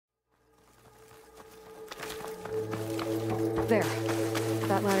There.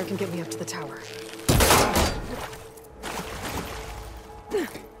 That ladder can get me up to the tower.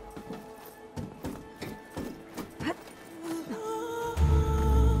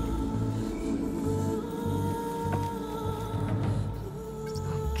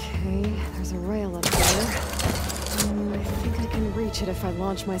 Okay, there's a rail up there. I think I can reach it if I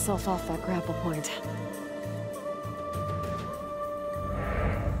launch myself off that grapple point.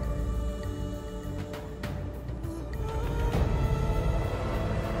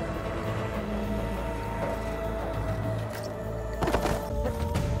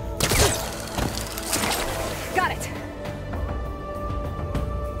 Got it!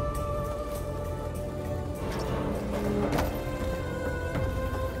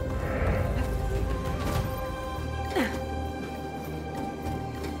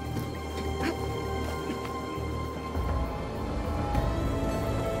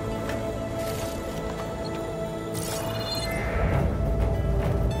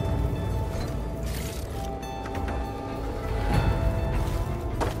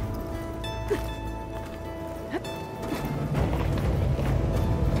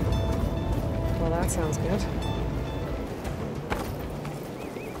 Well, that sounds good.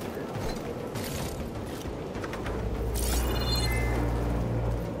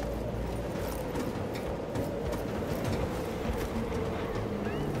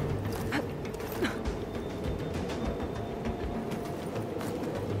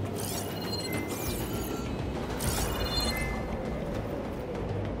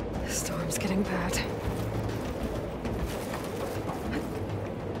 The storm's getting bad.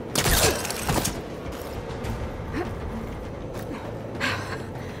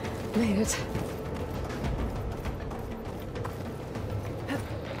 Made it.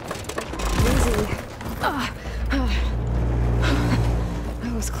 Easy.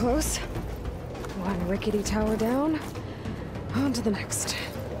 That was close. One rickety tower down. On to the next.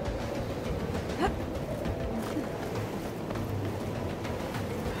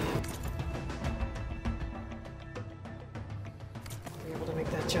 Be able to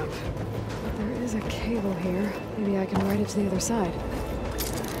make that jump. But there is a cable here. Maybe I can ride it to the other side.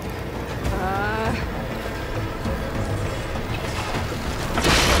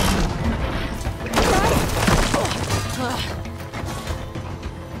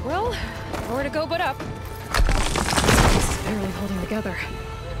 Well, nowhere to go but up. This is barely holding together.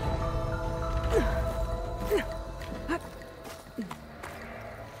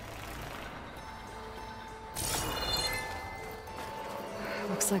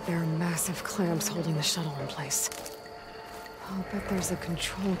 Looks like there are massive clamps holding the shuttle in place. I'll bet there's a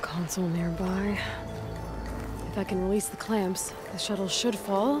control console nearby. If I can release the clamps, the shuttle should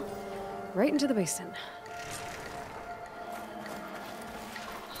fall right into the basin.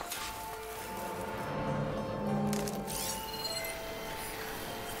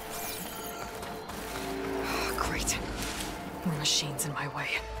 Great. More machines in my way.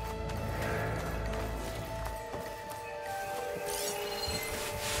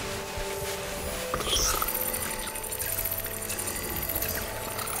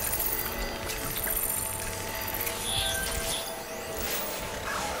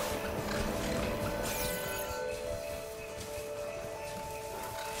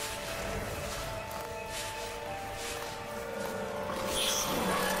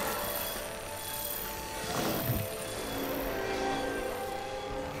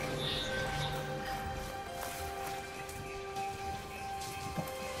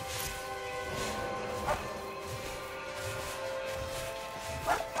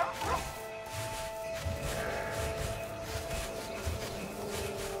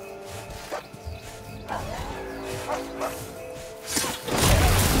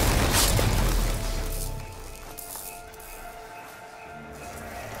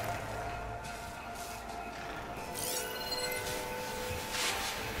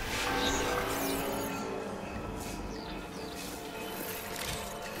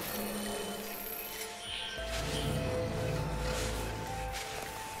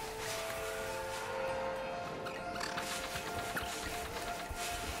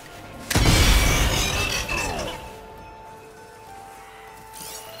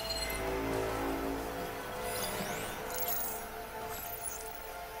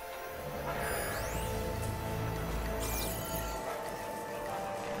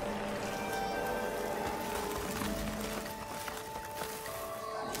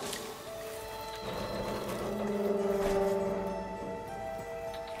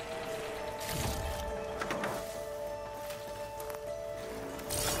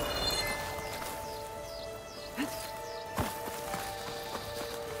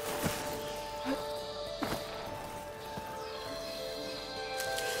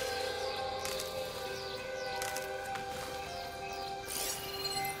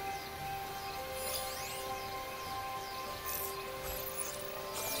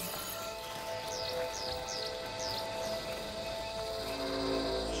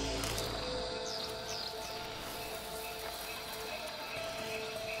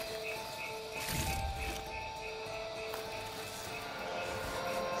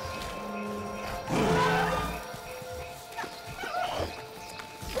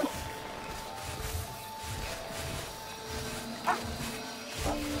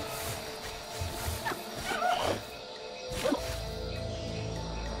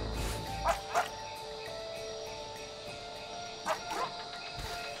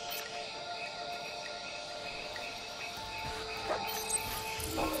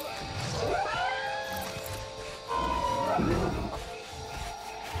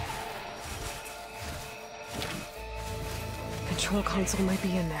 control console might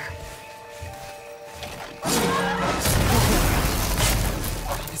be in there.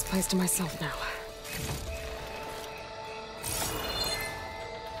 Got this place to myself now.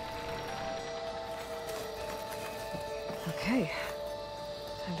 Okay.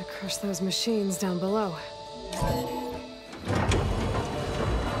 Time to crush those machines down below.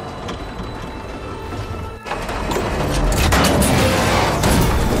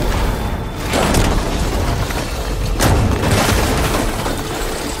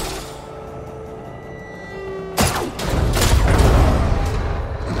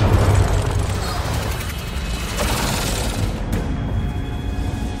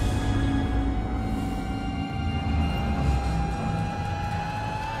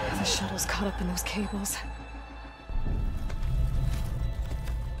 The shuttle's caught up in those cables.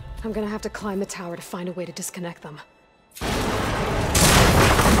 I'm gonna have to climb the tower to find a way to disconnect them. Now,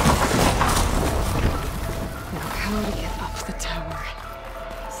 how to get up the tower?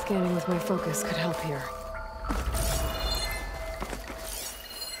 Scanning with my focus could help here.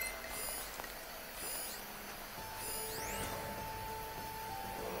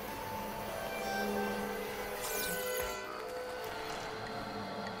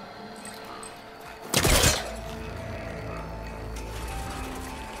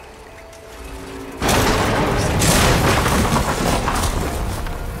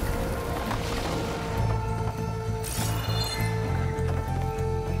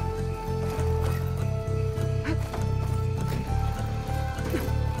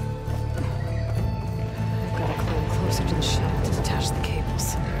 Closer to the shuttle to detach the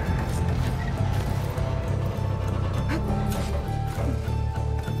cables.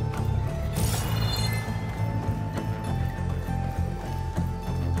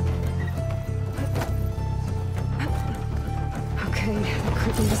 Okay, the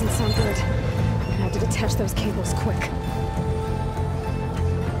creaking doesn't sound good. I'm gonna have to detach those cables quick.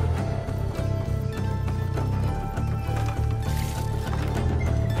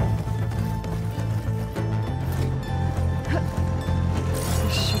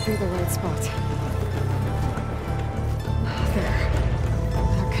 Be the right spot. There.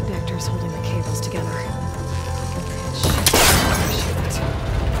 There are connectors holding the cables together. Shit.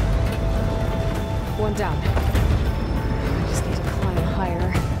 One down. I just need to climb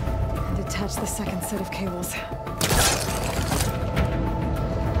higher and detach the second set of cables.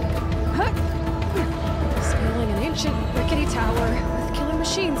 Scaling an ancient, rickety tower with killer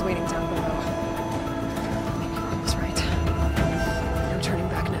machines waiting down below.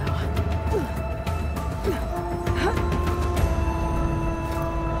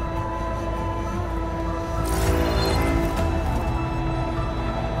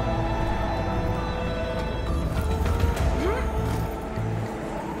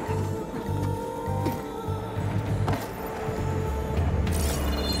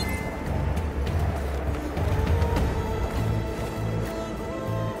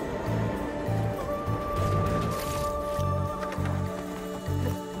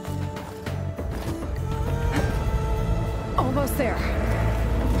 Almost there.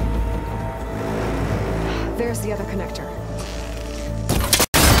 There's the other connector.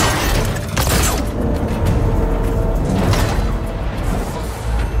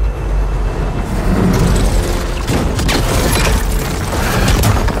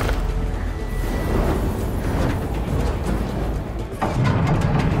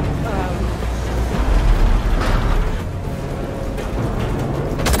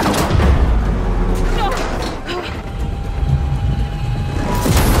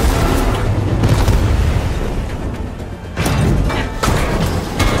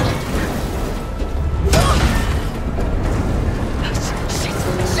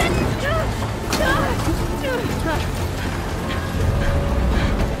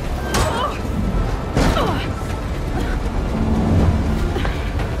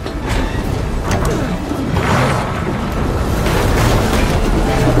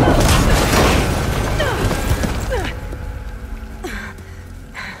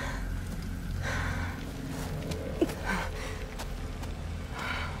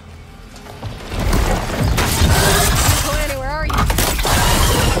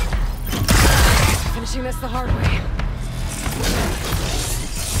 This the hard way.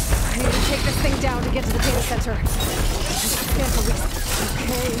 I need to take this thing down to get to the data center. Scan for weak.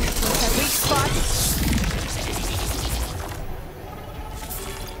 Okay, what's that weak spot?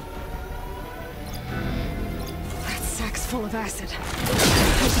 That sack's full of acid. I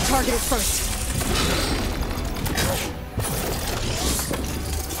have to target it first.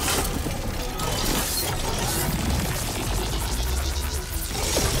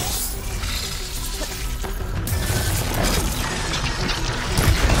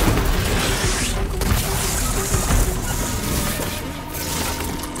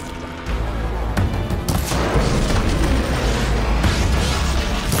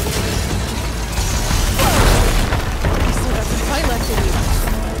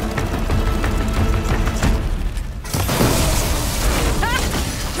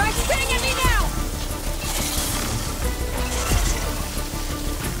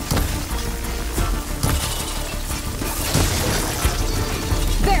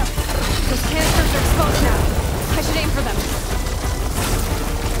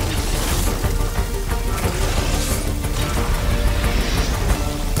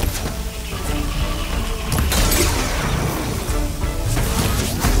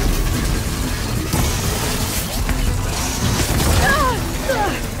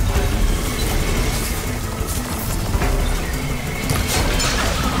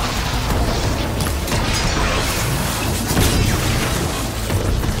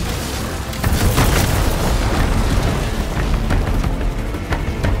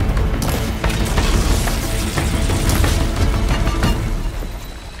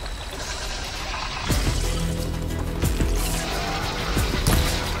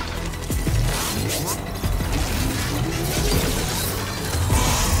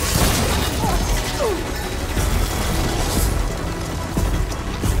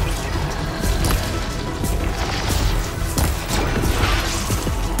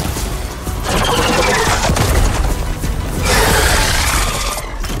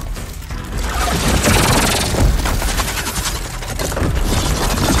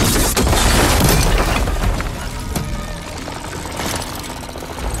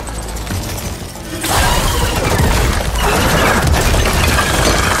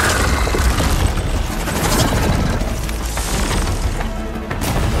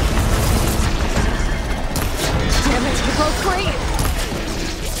 Both free!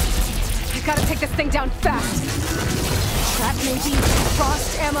 I gotta take this thing down fast. Trap maybe,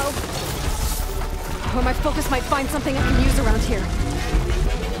 frost ammo. Or my focus might find something I can use around here.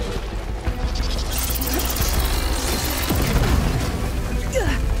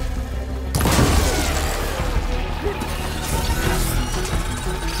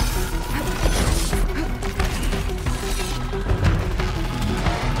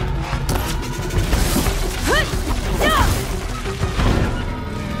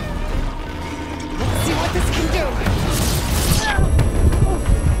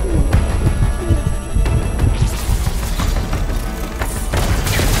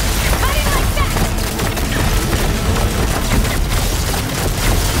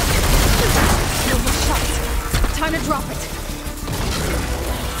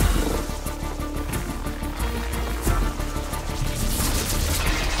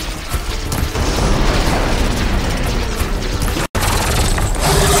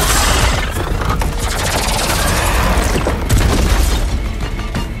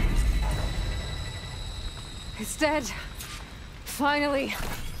 Dead. Finally.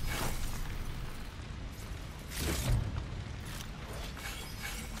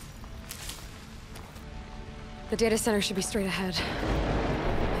 The data center should be straight ahead.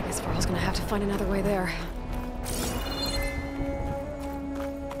 I guess Varl's gonna have to find another way there.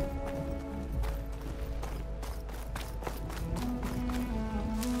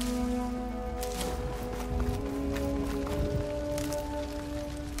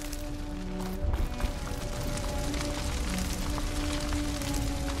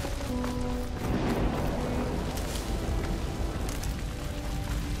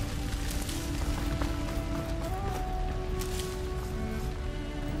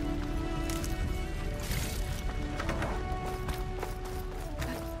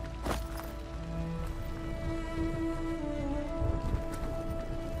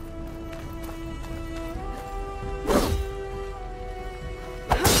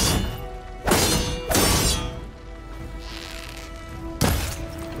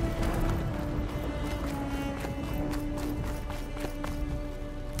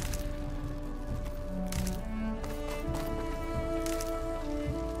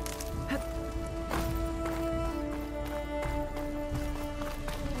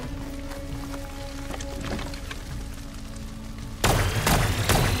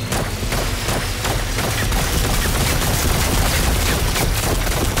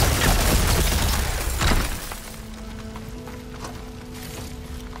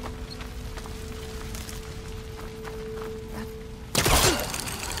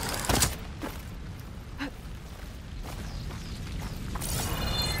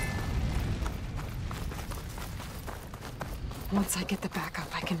 Once I get the backup,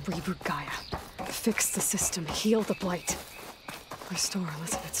 I can reboot Gaia. Fix the system, heal the Blight. Restore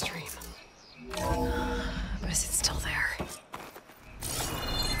Elizabeth's dream. But is it still there?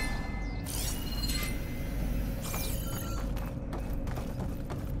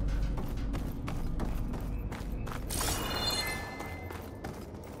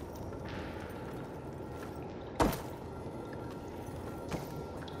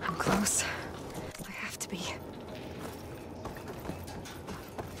 I'm close. I have to be.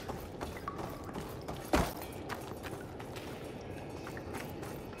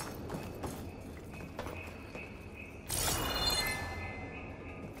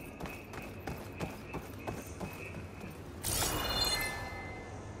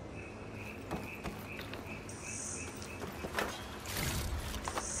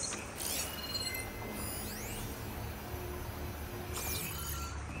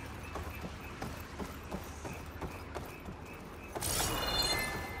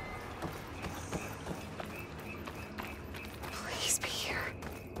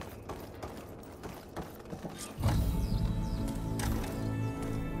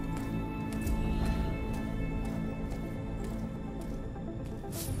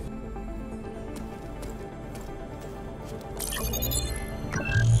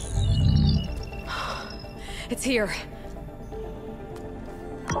 It's here.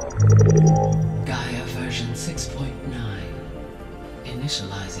 Gaia version 6.9.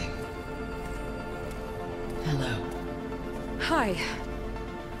 Initializing. Hello. Hi.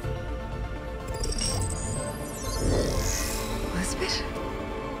 Elizabeth?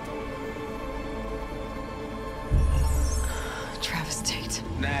 Travis Tate.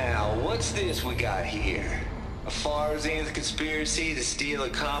 Now, what's this we got here? A Farzan's conspiracy to steal a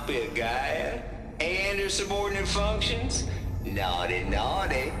copy of Gaia? And her subordinate functions? Naughty,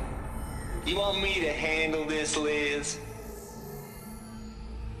 naughty. You want me to handle this, Liz?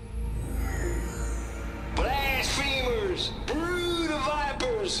 Blasphemers!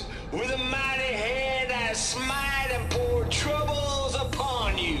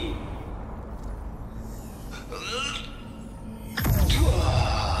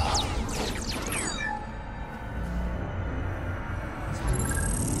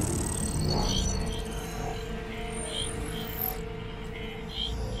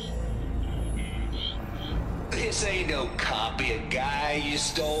 copy of Gaia you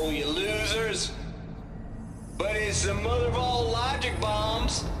stole, you losers. But it's the mother of all logic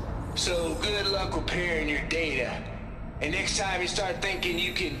bombs. So good luck repairing your data. And next time you start thinking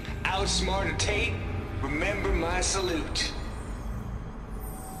you can outsmart a tape, remember my salute.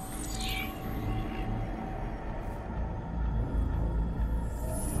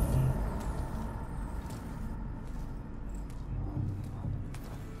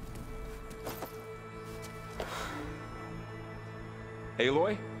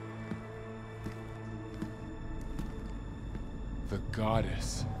 Aloy? The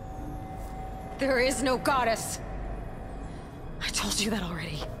goddess. There is no goddess! I told you that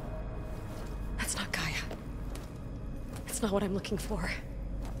already. That's not Gaia. It's not what I'm looking for.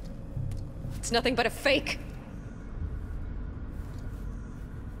 It's nothing but a fake!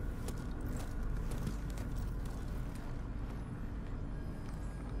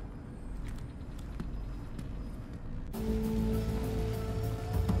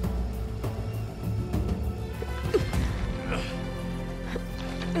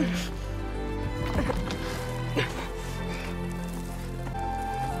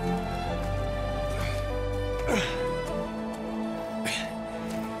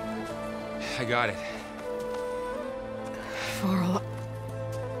 I got it. Varl,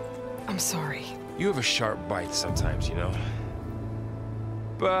 I'm sorry. You have a sharp bite sometimes, you know?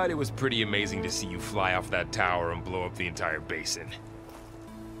 But it was pretty amazing to see you fly off that tower and blow up the entire basin.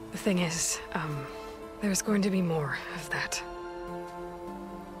 The thing is, there's going to be more of that.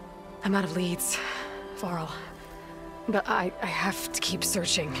 I'm out of leads, Varl. But I have to keep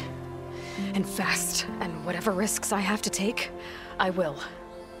searching. And fast, and whatever risks I have to take, I will.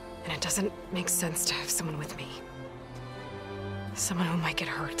 And it doesn't make sense to have someone with me. Someone who might get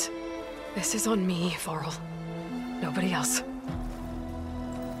hurt. This is on me, Varl. Nobody else.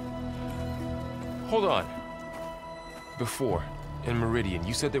 Hold on. Before, in Meridian,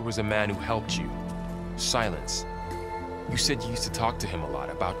 you said there was a man who helped you. Silence. You said you used to talk to him a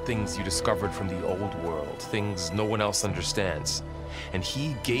lot about things you discovered from the old world, things no one else understands. And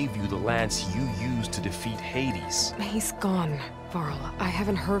he gave you the lance you used to defeat Hades. He's gone, Varl. I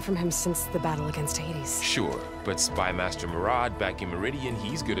haven't heard from him since the battle against Hades. Sure, but Spy Master Murad back in Meridian,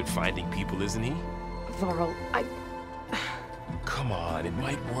 he's good at finding people, isn't he? Varl, Come on, it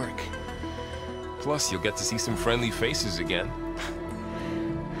might work. Plus, you'll get to see some friendly faces again.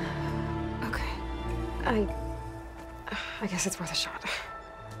 Okay. I guess it's worth a shot.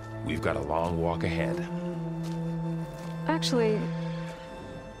 We've got a long walk ahead. Actually,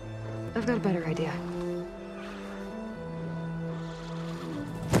 I've got a better idea.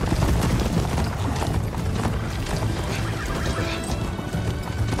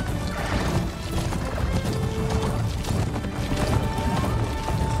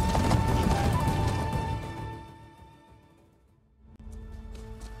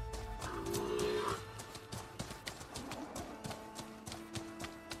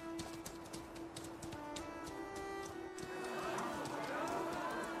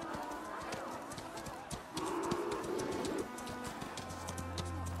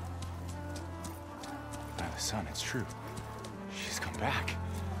 Son, it's true. She's come back.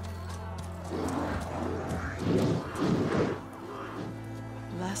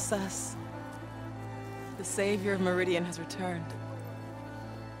 Bless us. The savior of Meridian has returned.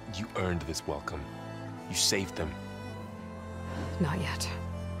 You earned this welcome. You saved them. Not yet.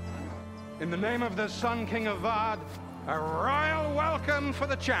 In the name of the Sun King of Vard, a royal welcome for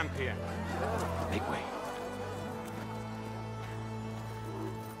the champion. Make way.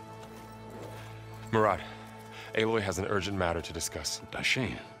 Murad, Aloy has an urgent matter to discuss. Does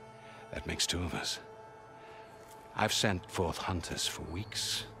she? That makes two of us. I've sent forth hunters for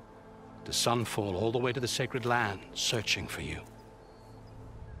weeks, to sunfall all the way to the sacred land, searching for you.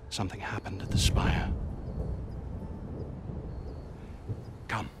 Something happened at the spire.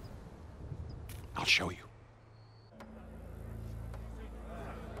 Come. I'll show you.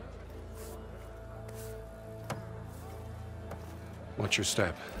 Watch your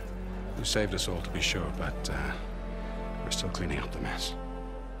step. You saved us all, to be sure, but we're still cleaning up the mess.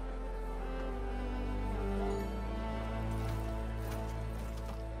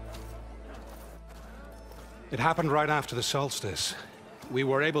 It happened right after the solstice. We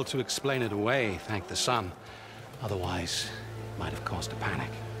were able to explain it away, thank the sun. Otherwise, it might have caused a panic.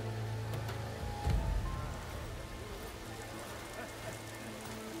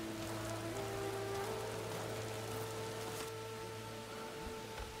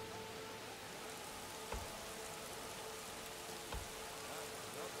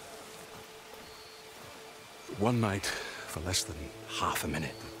 One night, for less than half a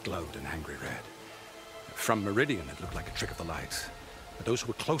minute, it glowed an angry red. From Meridian, it looked like a trick of the light. But those who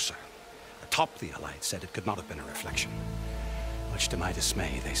were closer, atop the Allied, said it could not have been a reflection. Much to my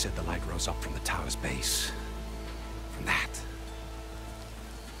dismay, they said the light rose up from the tower's base. From that.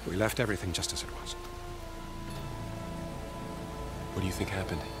 We left everything just as it was. What do you think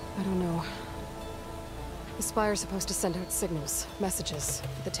happened? I don't know. The Spire's supposed to send out signals, messages,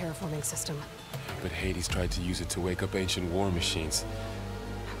 for the terraforming system. But Hades tried to use it to wake up ancient war machines.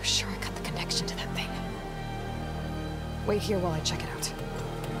 I was sure I cut the connection to that thing. Wait here while I check it out.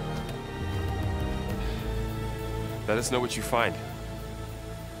 Let us know what you find.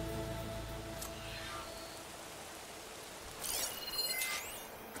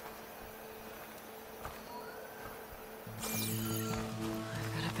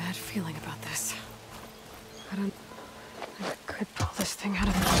 I've got a bad feeling about this. I could pull this thing out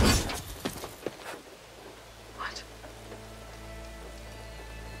of the... What?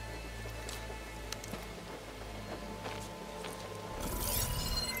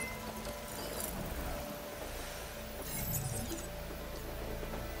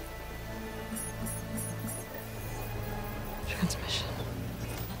 Transmission.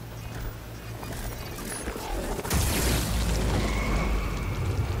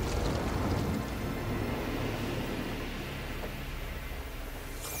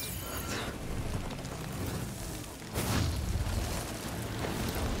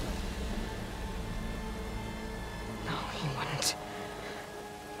 No, he wouldn't.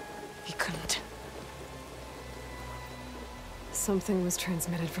 He couldn't. Something was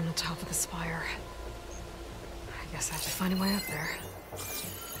transmitted from the top of the spire. I guess I have to find a way up there.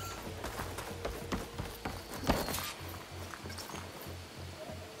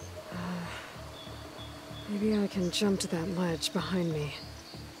 Maybe I can jump to that ledge behind me.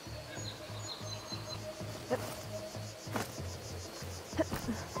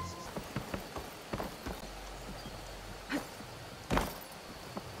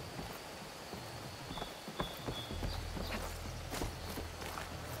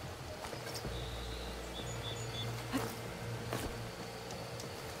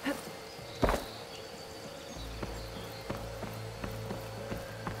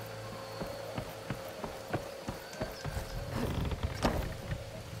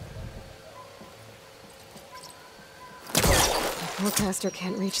 The forecaster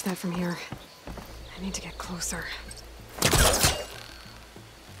can't reach that from here. I need to get closer.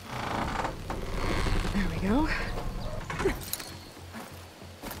 There we go.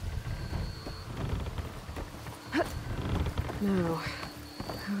 Now,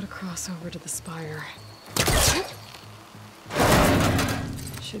 how to cross over to the spire.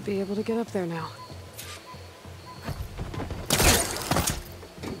 Should be able to get up there now.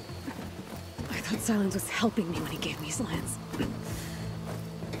 I thought Silence was helping me when he gave me slants.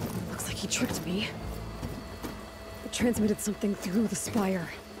 Looks like he tricked me. But transmitted something through the spire.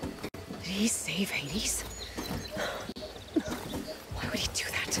 Did he save Hades? Why would he do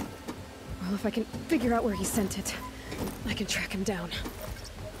that? Well, if I can figure out where he sent it, I can track him down.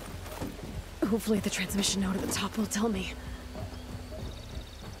 Hopefully the transmission node at the top will tell me.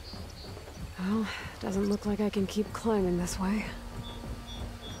 Well, doesn't look like I can keep climbing this way.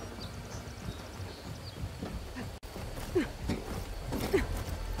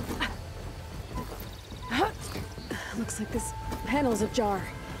 Looks like this panel's ajar.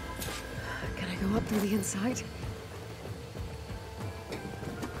 Can I go up through the inside?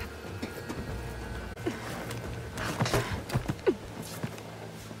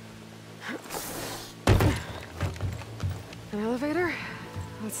 An elevator?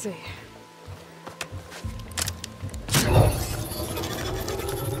 Let's see.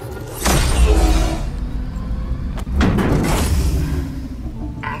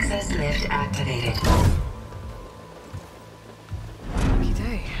 Access lift activated. Lucky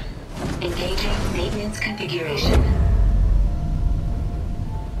day. Engaging maintenance configuration.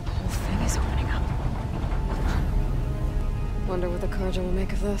 The whole thing is opening up. Wonder what the Carja will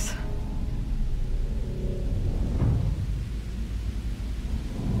make of this.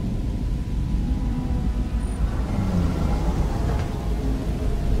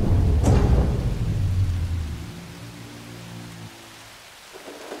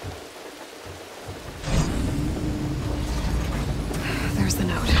 There's the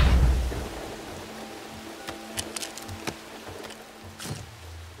note.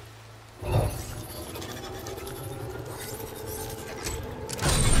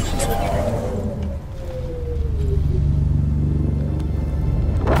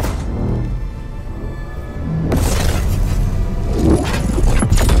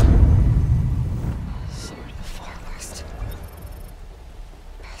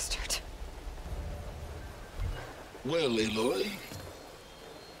 Well, Aloy,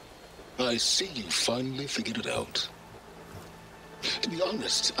 I see you finally figured it out. To be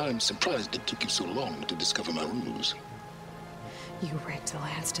honest, I'm surprised it took you so long to discover my ruse. You rigged the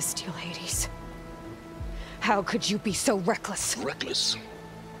lands to steal Hades. How could you be so reckless? Reckless?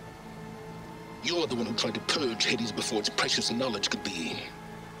 You're the one who tried to purge Hades before its precious knowledge could be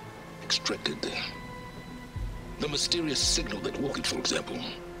extracted. The mysterious signal that woke it, for example.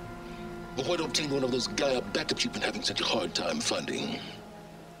 Or why to obtain one of those Gaia backups you've been having such a hard time finding?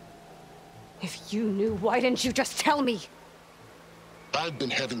 If you knew, why didn't you just tell me? I've been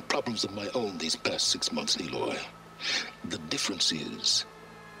having problems of my own these past 6 months, Aloy. The difference is,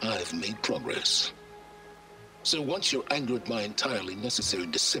 I've made progress. So once your anger at my entirely necessary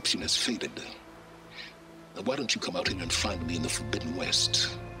deception has faded, why don't you come out here and find me in the Forbidden West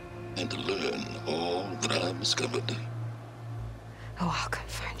and learn all that I've discovered? Oh, I'll come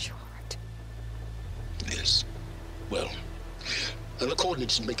find you, all right. Yes. Well, the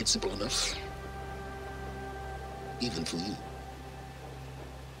coordinates make it simple enough. Even for you.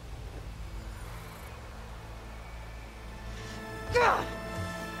 God!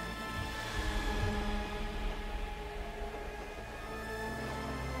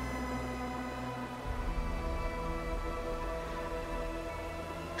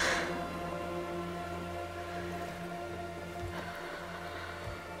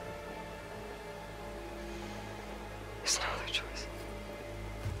 There's no other choice.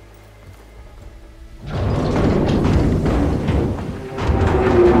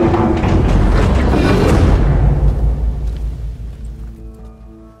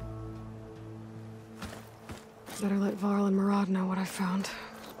 Better let Varl and Murad know what I found.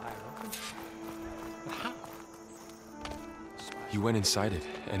 You went inside it,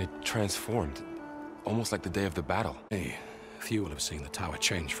 and it transformed. Almost like the day of the battle. Hey, few will have seen the tower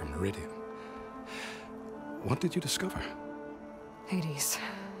change from Meridian. What did you discover? Hades.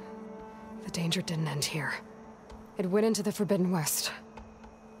 The danger didn't end here. It went into the Forbidden West.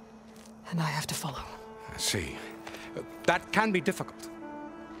 And I have to follow. I see. That can be difficult.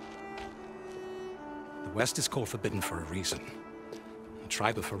 The West is called Forbidden for a reason. A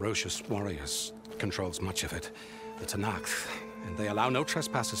tribe of ferocious warriors controls much of it, the Tenakth, and they allow no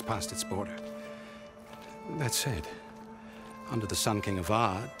trespassers past its border. That said, under the Sun King of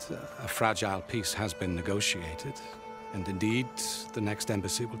Ard, a fragile peace has been negotiated, and indeed, the next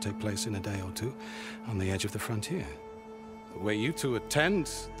embassy will take place in a day or two on the edge of the frontier. Were you to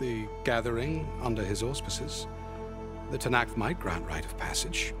attend the gathering under his auspices, the Tenakth might grant right of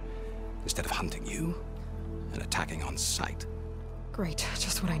passage, instead of hunting you and attacking on sight. Great,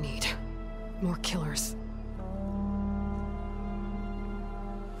 just what I need. More killers.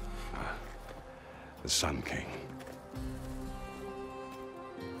 The Sun King.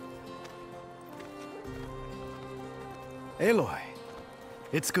 Aloy,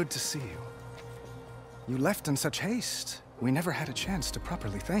 it's good to see you. You left in such haste. We never had a chance to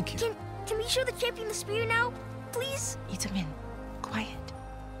properly thank you. Can we show the champion the spear now, please? Itamin, quiet.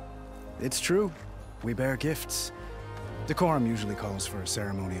 It's true. We bear gifts. Decorum usually calls for a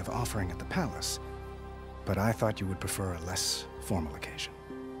ceremony of offering at the palace, but I thought you would prefer a less formal occasion.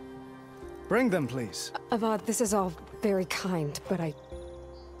 Bring them, please. Avad, this is all very kind, but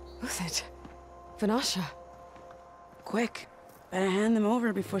Who's it? Vanasha. Quick. Better hand them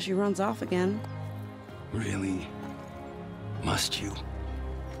over before she runs off again. Really? Must you?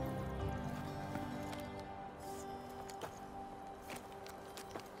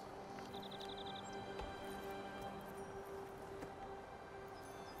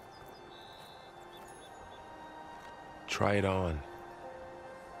 Try it on.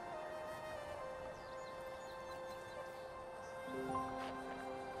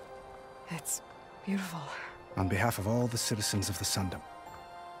 It's beautiful. On behalf of all the citizens of the Sundom,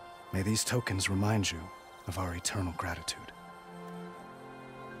 may these tokens remind you of our eternal gratitude.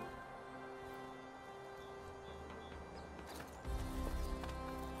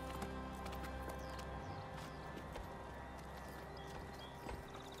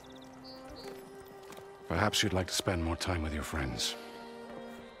 Perhaps you'd like to spend more time with your friends.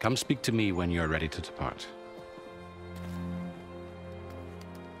 Come speak to me when you're ready to depart.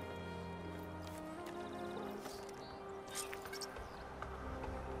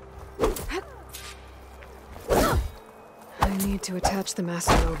 I need to attach the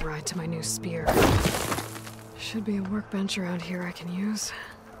master override to my new spear. Should be a workbench around here I can use.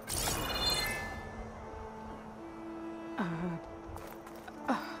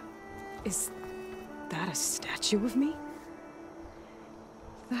 Is that a statue of me?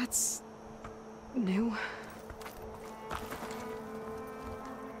 That's new.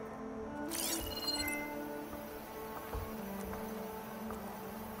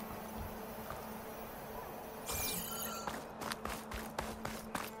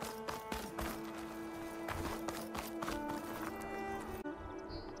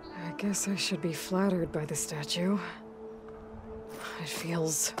 Guess I should be flattered by the statue. It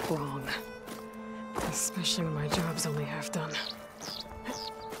feels wrong. Especially when my job's only half done.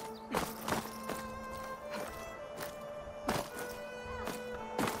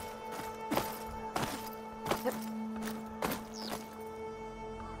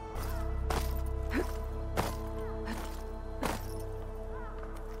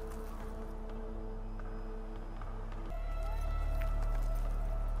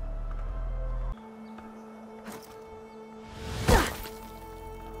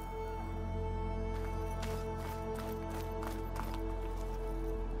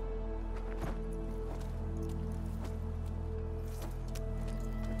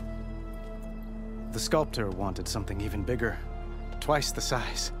 The sculptor wanted something even bigger, twice the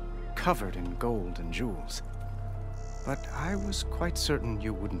size, covered in gold and jewels. But I was quite certain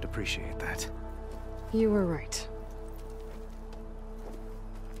you wouldn't appreciate that. You were right.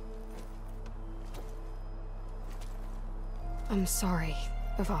 I'm sorry,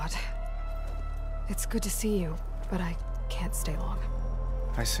 Avad. It's good to see you, but I can't stay long.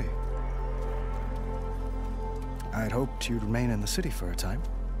 I see. I'd hoped you'd remain in the city for a time.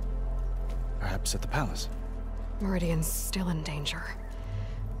 Perhaps at the palace. Meridian's still in danger.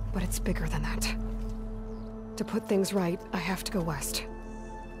 But it's bigger than that. To put things right, I have to go west.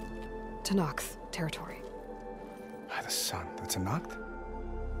 To Noct territory. By the sun, that's a Noct?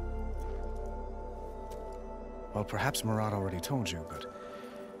 Well, perhaps Murad already told you, but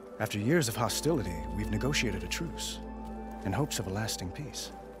after years of hostility, we've negotiated a truce, in hopes of a lasting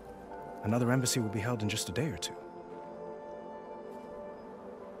peace. Another embassy will be held in just a day or two.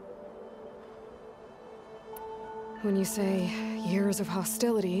 When you say years of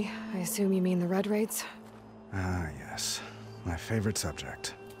hostility, I assume you mean the Red Raids? Ah, yes. My favorite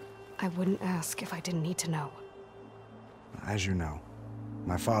subject. I wouldn't ask if I didn't need to know. As you know,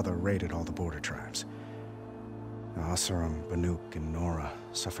 my father raided all the border tribes. The Asuram, Banuk, and Nora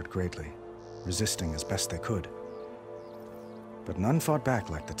suffered greatly, resisting as best they could. But none fought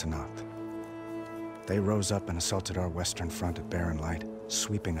back like the Tenakth. They rose up and assaulted our western front at Barren Light,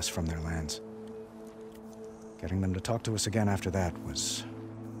 sweeping us from their lands. Getting them to talk to us again after that was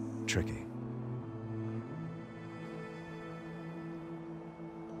tricky.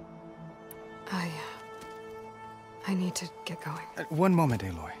 I need to get going. One moment,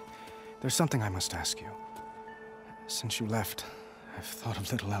 Aloy. There's something I must ask you. Since you left, I've thought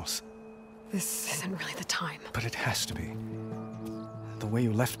of little else. This isn't really the time. But it has to be. The way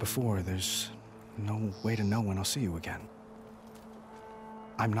you left before, there's no way to know when I'll see you again.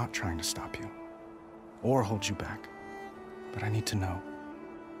 I'm not trying to stop you, or hold you back. But I need to know,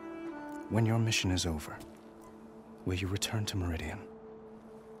 when your mission is over, will you return to Meridian?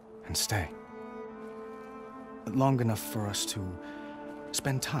 And stay? Long enough for us to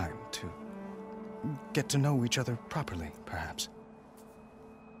spend time, to get to know each other properly, perhaps.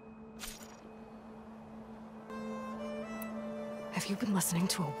 Have you been listening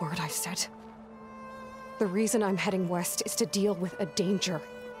to a word I've said? The reason I'm heading west is to deal with a danger.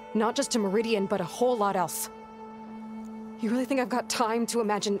 Not just to Meridian, but a whole lot else. You really think I've got time to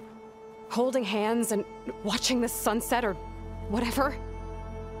imagine holding hands and watching the sunset or whatever?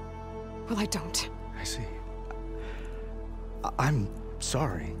 Well, I don't. I see. I'm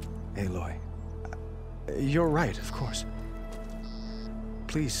sorry, Aloy. You're right, of course.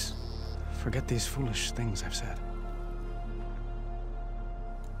 Please, forget these foolish things I've said.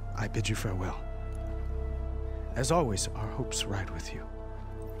 I bid you farewell. As always, our hopes ride with you.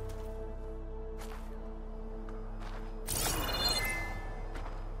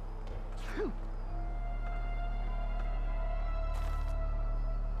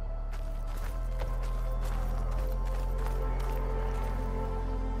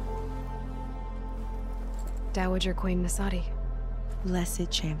 Dowager Queen Nasadi.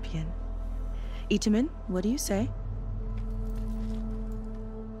 Blessed champion. Itamen, what do you say?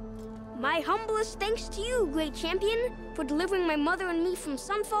 My humblest thanks to you, great champion, for delivering my mother and me from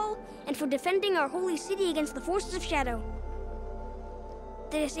Sunfall, and for defending our holy city against the forces of Shadow.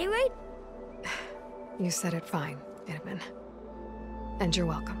 Did I say right? You said it fine, Itamen. And you're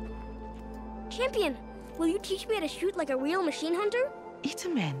welcome. Champion, will you teach me how to shoot like a real machine hunter?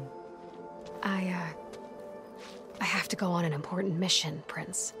 Itamen. I have to go on an important mission,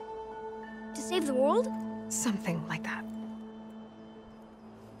 Prince. To save the world? Something like that.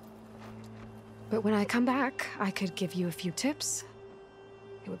 But when I come back, I could give you a few tips.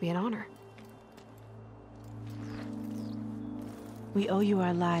 It would be an honor. We owe you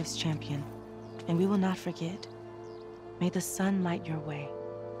our lives, champion, and we will not forget. May the sun light your way.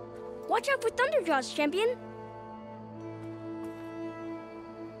 Watch out for Thunderjaws, champion!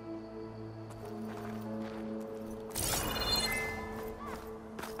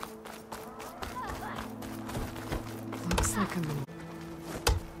 Looks like I'm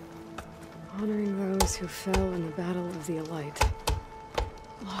honoring those who fell in the Battle of the Elite.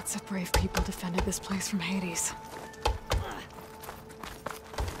 Lots of brave people defended this place from Hades.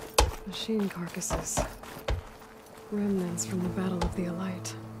 Machine carcasses. Remnants from the Battle of the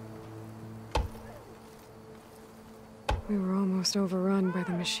Elite. We were almost overrun by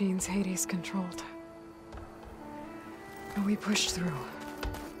the machines Hades controlled. But we pushed through.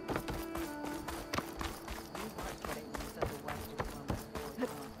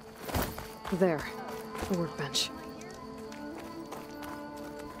 There, the workbench.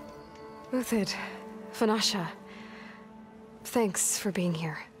 Uthid, Vanasha, thanks for being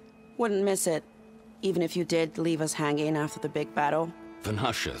here. Wouldn't miss it, even if you did leave us hanging after the big battle.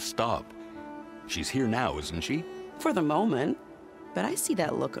 Vanasha, stop. She's here now, isn't she? For the moment. But I see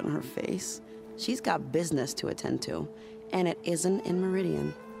that look on her face. She's got business to attend to, and it isn't in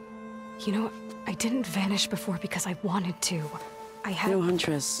Meridian. You know, I didn't vanish before because I wanted to. I had... No,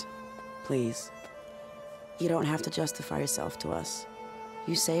 Huntress. Please. You don't have to justify yourself to us.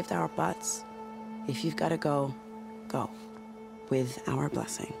 You saved our butts. If you've got to go, go. With our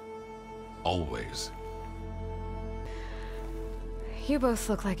blessing. Always. You both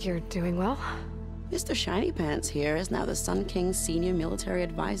look like you're doing well. Mr. Shiny Pants here is now the Sun King's senior military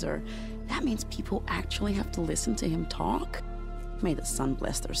advisor. That means people actually have to listen to him talk? May the sun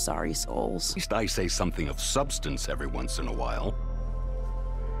bless their sorry souls. At least I say something of substance every once in a while.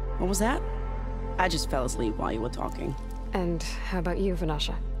 What was that? I just fell asleep while you were talking. And how about you,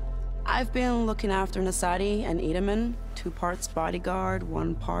 Vanasha? I've been looking after Nasadi and Edaman. 2 parts bodyguard,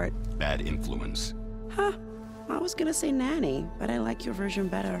 1 part... bad influence. Huh. I was gonna say nanny, but I like your version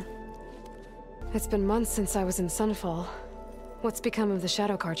better. It's been months since I was in Sunfall. What's become of the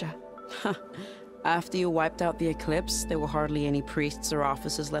Shadow Karja? Huh. After you wiped out the Eclipse, there were hardly any priests or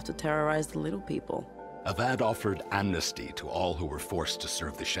officers left to terrorize the little people. Avad offered amnesty to all who were forced to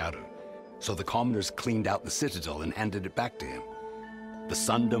serve the Shadow. So the commoners cleaned out the Citadel and handed it back to him. The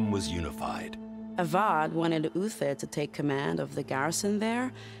Sundom was unified. Avad wanted Uthid to take command of the garrison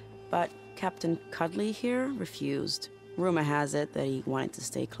there, but Captain Cuddly here refused. Rumor has it that he wanted to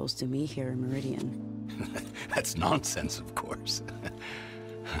stay close to me here in Meridian. That's nonsense, of course.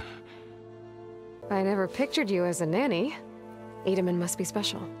 I never pictured you as a nanny. Edaman must be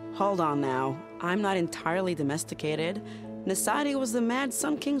special. Hold on now. I'm not entirely domesticated. Nasadi was the Mad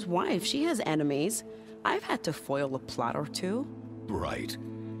Sun King's wife. She has enemies. I've had to foil a plot or two. Right.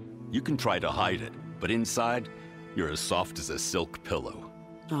 You can try to hide it, but inside, you're as soft as a silk pillow.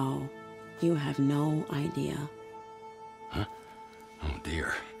 Oh, you have no idea. Huh? Oh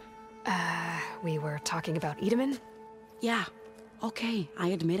dear. We were talking about Edaman? Yeah. Okay, I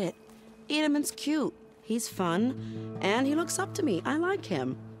admit it. Edaman's cute. He's fun, and he looks up to me. I like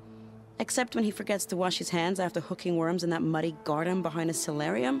him. Except when he forgets to wash his hands after hooking worms in that muddy garden behind a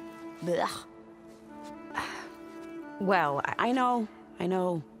solarium. Blech. Well, I know.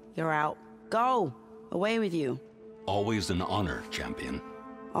 You're out. Go! Away with you. Always an honor, champion.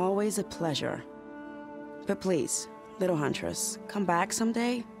 Always a pleasure. But please, little Huntress, come back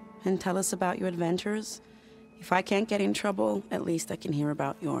someday and tell us about your adventures. If I can't get in trouble, at least I can hear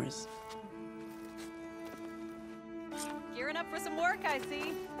about yours. Gearing up for some work, I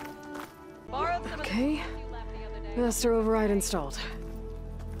see. Borrowed some okay. of the you left the other day. Master override installed.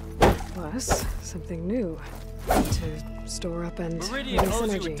 Plus, something new. To store up and Meridian release owes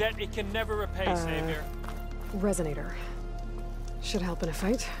energy. you a debt it can never repay, Savior. Resonator. Should help in a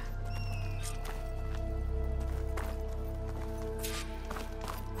fight.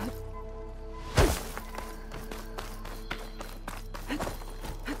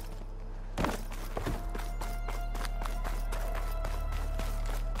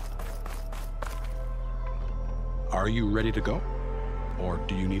 Are you ready to go? Or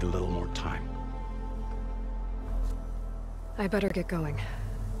do you need a little more time? I better get going.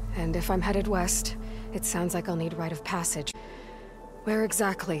 And if I'm headed west, it sounds like I'll need rite of passage. Where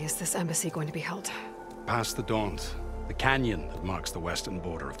exactly is this embassy going to be held? Past the Daunt, the canyon that marks the western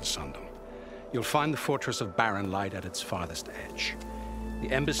border of the Sundom. You'll find the fortress of Barren Light at its farthest edge.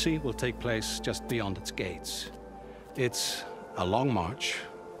 The embassy will take place just beyond its gates. It's a long march,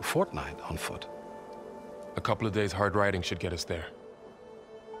 a fortnight on foot. A couple of days hard riding should get us there.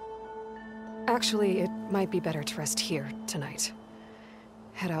 Actually, it might be better to rest here tonight.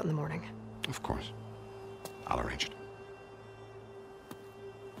 Head out in the morning. Of course. I'll arrange it.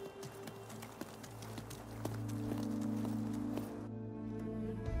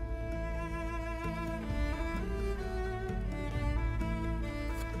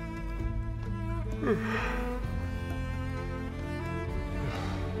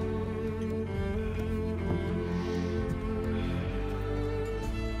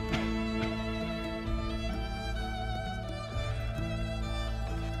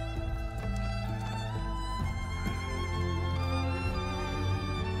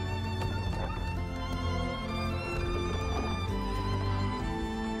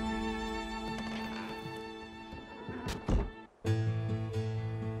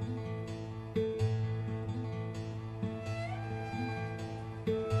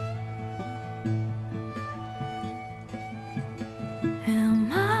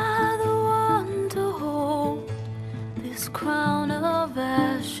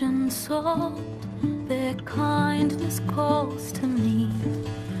 salt, their kindness calls to me.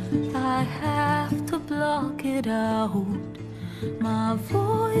 I have to block it out. My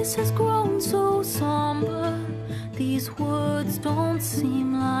voice has grown so somber. These words don't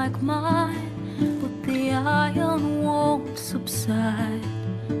seem like mine, but the iron won't subside.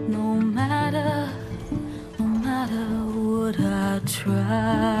 No matter what I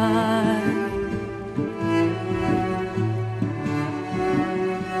try.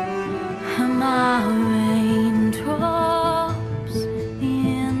 And my raindrops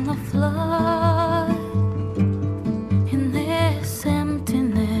in the flood, in this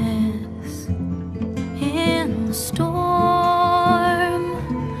emptiness, in the storm.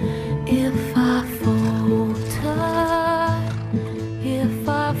 If I falter, if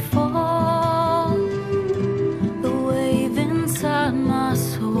I fall, the wave inside my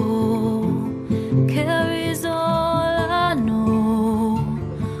soul carries all I know.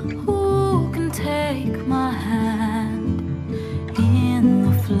 Who can take my hand in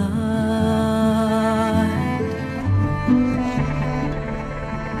the flood?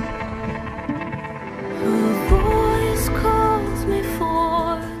 Her voice calls me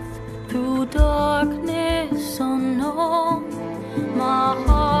forth through darkness unknown. My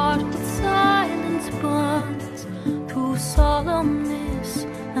heart with silence burns through solemnness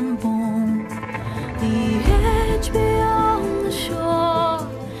and bone. The edge beyond the shore,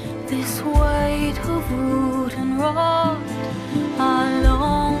 this weight of root and rod. I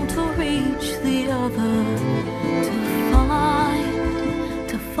long to reach the other,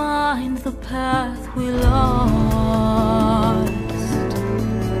 to find the path we lost.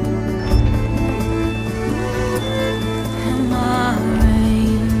 And my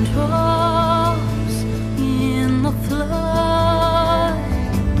raindrops in the flood,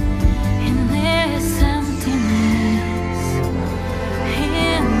 in this emptiness,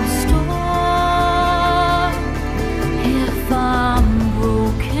 in the storm. If I'm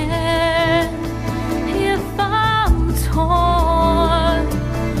broken, if I'm torn,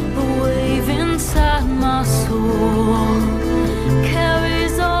 the wave inside my soul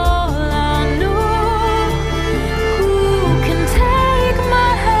carries all I know. Who can take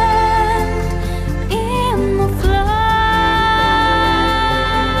my hand in the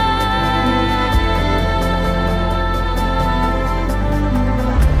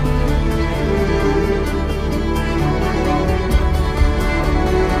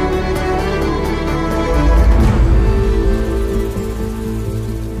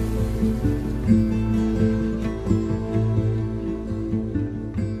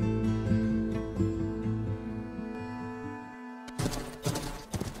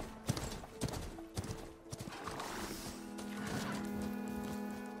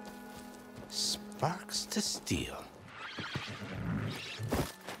Sparks to steel.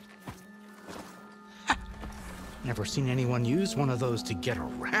 Ha! Never seen anyone use one of those to get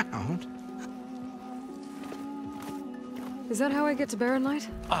around. Is that how I get to Barren Light?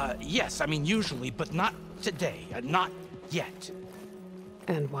 Yes, I mean usually, but not today. Not yet.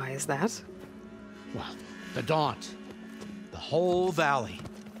 And why is that? Well, the Daunt. The whole valley.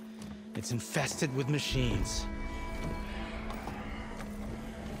 It's infested with machines.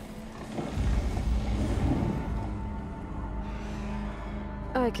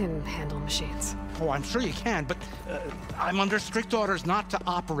 I can handle machines. Oh, I'm sure you can, but I'm under strict orders not to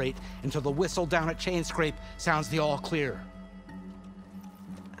operate until the whistle down at Chainscrape sounds the all clear.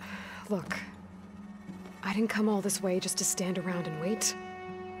 Look, I didn't come all this way just to stand around and wait.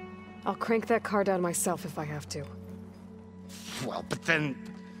 I'll crank that car down myself if I have to. Well, but then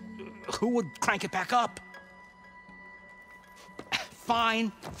who would crank it back up?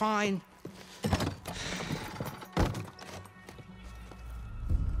 Fine, fine.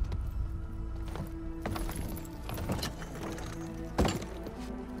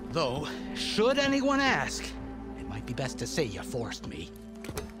 Though, should anyone ask, it might be best to say you forced me.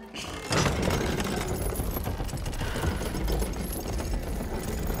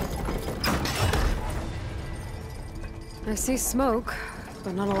 I see smoke,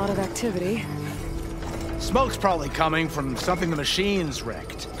 but not a lot of activity. Smoke's probably coming from something the machines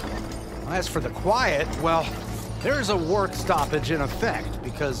wrecked. As for the quiet, well, there's a work stoppage in effect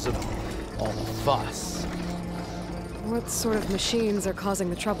because of all the fuss. What sort of machines are causing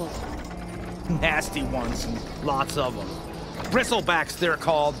the trouble? Nasty ones, and lots of them. Bristlebacks, they're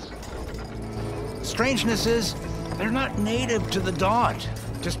called. Strangeness is, they're not native to the Daunt.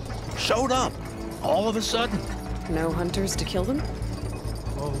 Just showed up, all of a sudden. No hunters to kill them?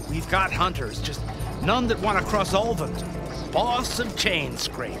 Oh, we've got hunters, just none that want to cross Ulvund. Boss of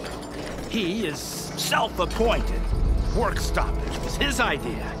Chainscrape. He is self-appointed. Work stoppage was his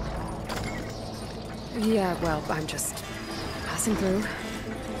idea. Yeah, well, I'm just passing through.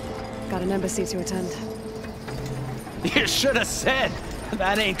 Got an embassy to attend. You should have said.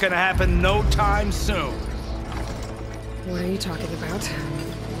 That ain't gonna happen no time soon. What are you talking about?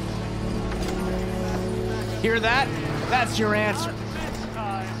 Hear that? That's your answer.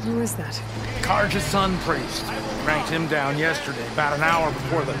 Who is that? Karja's sun priest. Cranked him down yesterday, about an hour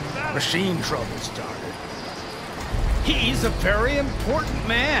before the machine trouble started. He's a very important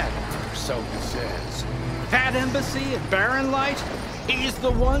man, or so he says. That embassy at Barren Light, he's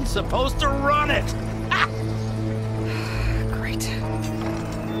the one supposed to run it. Great.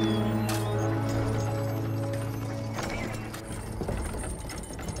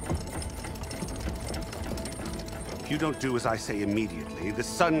 If you don't do as I say immediately, the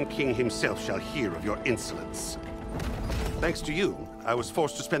Sun King himself shall hear of your insolence. Thanks to you, I was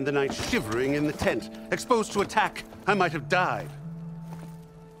forced to spend the night shivering in the tent. Exposed to attack, I might have died.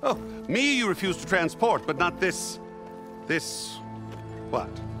 Oh, me you refused to transport, but not this... what?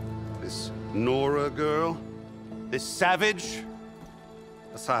 This Nora girl? This savage?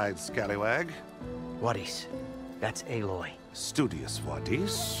 Aside, scallywag. Wadis. That's Aloy. Studious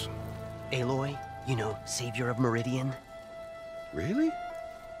Wadis. Aloy, you know, savior of Meridian. Really?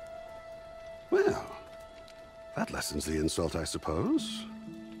 Well, that lessens the insult, I suppose.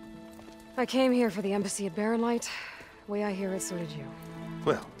 I came here for the embassy at Barren Light. Way I hear it, so did you.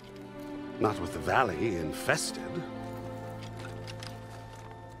 Well, not with the valley infested.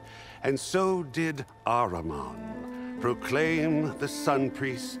 And so did Ahriman proclaim the Sun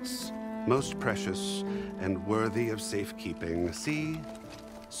Priests most precious and worthy of safekeeping. See?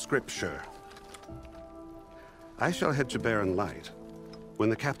 Scripture. I shall head to Barren Light when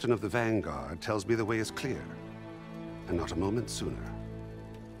the captain of the Vanguard tells me the way is clear, and not a moment sooner.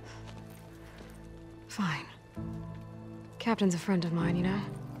 Fine. Captain's a friend of mine, you know?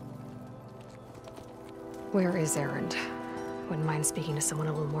 Where is Erend? Wouldn't mind speaking to someone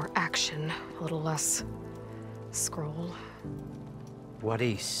a little more action, a little less... scroll.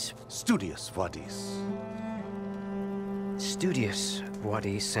 Wadis. Studious Wadis. Studious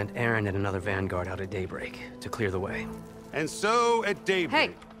Wadis sent Aaron and another Vanguard out at daybreak to clear the way. And so at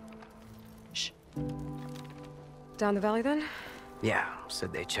daybreak... Hey! Shh. Down the valley, then? Yeah,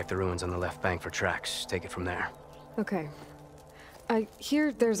 said they check the ruins on the left bank for tracks. Take it from there. Okay. I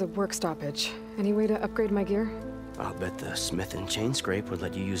hear there's a work stoppage. Any way to upgrade my gear? I'll bet the smith and chain scrape would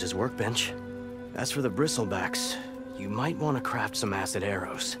let you use his workbench. As for the bristlebacks, you might want to craft some acid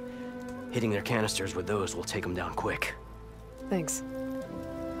arrows. Hitting their canisters with those will take them down quick. Thanks.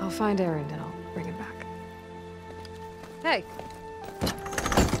 I'll find Erend and I'll bring him back. Hey!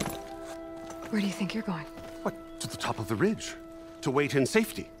 Where do you think you're going? What? To the top of the ridge. To wait in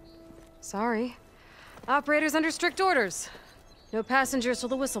safety. Sorry. Operator's under strict orders. No passengers till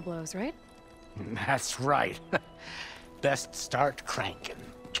the whistle blows, right? That's right. Best start cranking.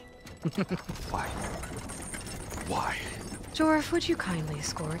 Why? Why? Jorf, would you kindly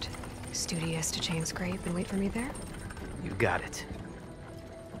escort Studious to Chain Scrape and wait for me there? You got it.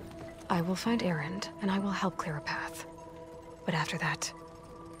 I will find Erend, and I will help clear a path. But after that,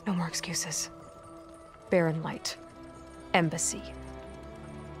 no more excuses. Barren Light. Embassy.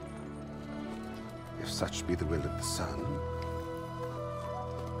 If such be the will of the sun.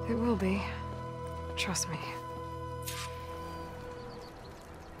 It will be. Trust me.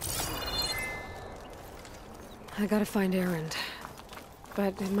 I gotta find Erend.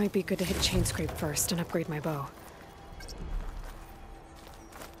 But it might be good to hit Chain Scrape first and upgrade my bow.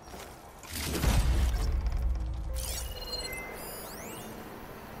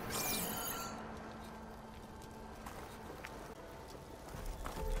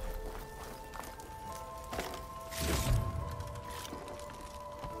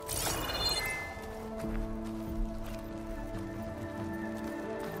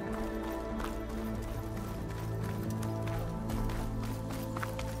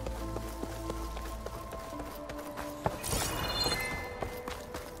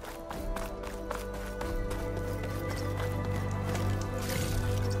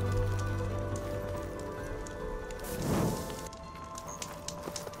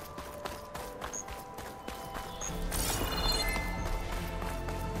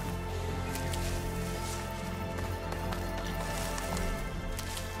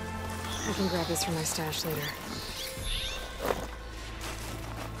 I can grab this from my stash later.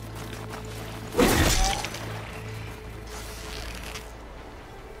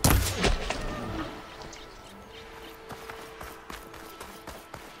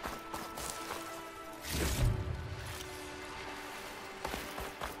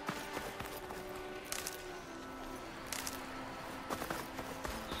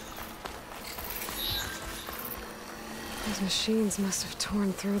 Those machines must have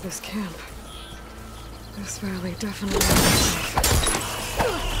torn through this camp. This valley definitely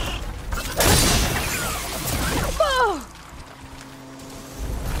Oh!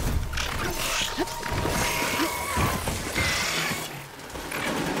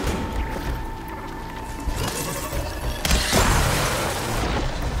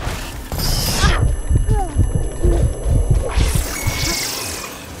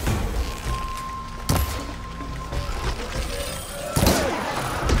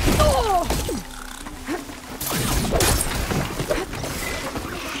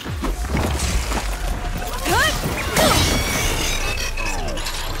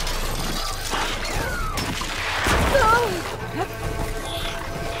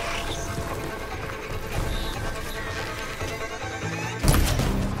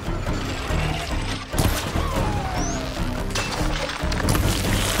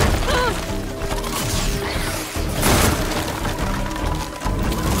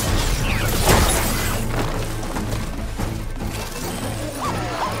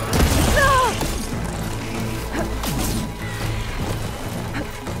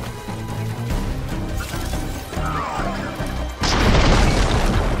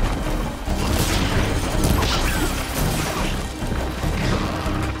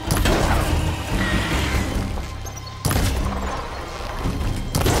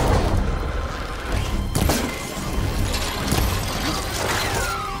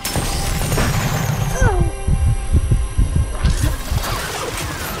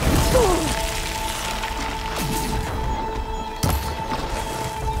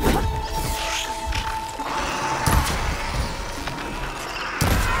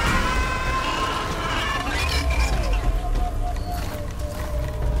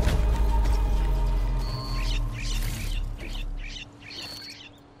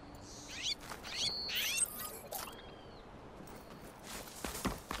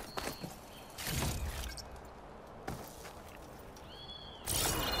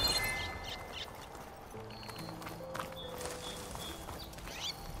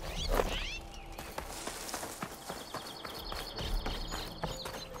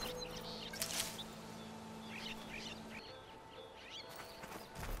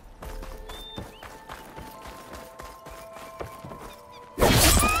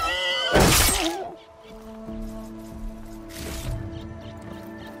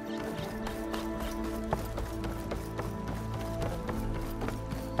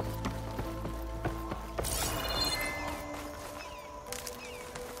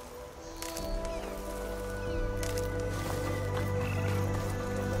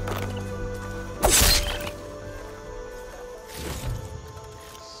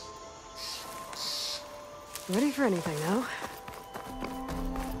 Ready for anything now?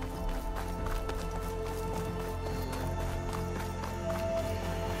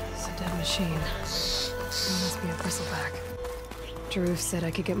 It's a dead machine. There must be a bristleback. Drew said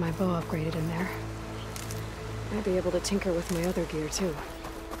I could get my bow upgraded in there. I'd be able to tinker with my other gear, too.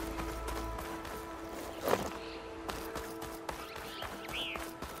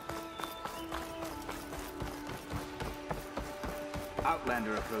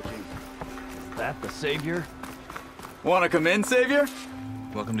 Outlander approaching. That the Savior? Wanna come in, Savior?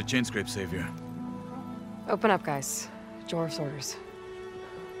 Welcome to Chainscrape, Savior. Open up, guys. Jor's orders.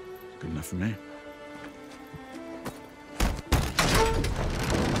 Good enough for me.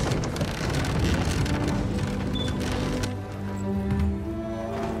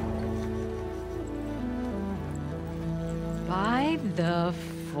 By the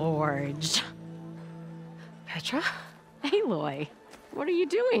Forge. Petra? Aloy, what are you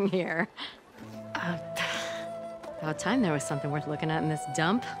doing here? About time there was something worth looking at in this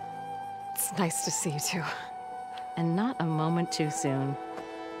dump. It's nice to see you too. And not a moment too soon.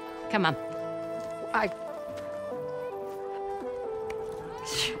 Come on.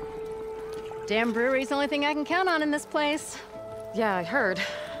 Damn brewery's the only thing I can count on in this place. Yeah, I heard.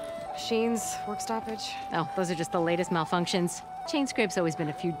 Machines, work stoppage. Oh, those are just the latest malfunctions. Chainscrape's always been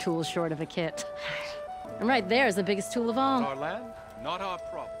a few tools short of a kit. And right there is the biggest tool of all. Our land, not our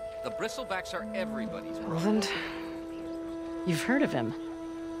problem. The bristlebacks are everybody's problem. Roland? You've heard of him?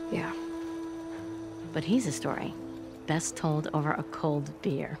 Yeah. But he's a story best told over a cold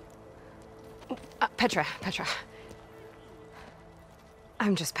beer. Petra.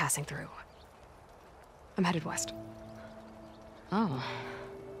 I'm just passing through. I'm headed west. Oh.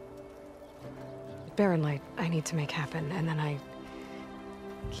 Barren Light, I need to make happen, and then I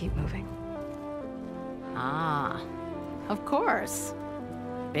keep moving. Ah, of course.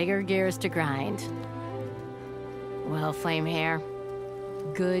 Bigger gears to grind. Well, Flamehair,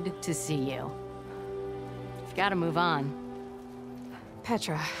 good to see you. You've got to move on.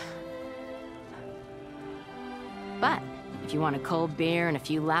 Petra. But if you want a cold beer and a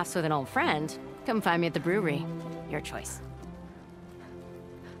few laughs with an old friend, come find me at the brewery. Your choice.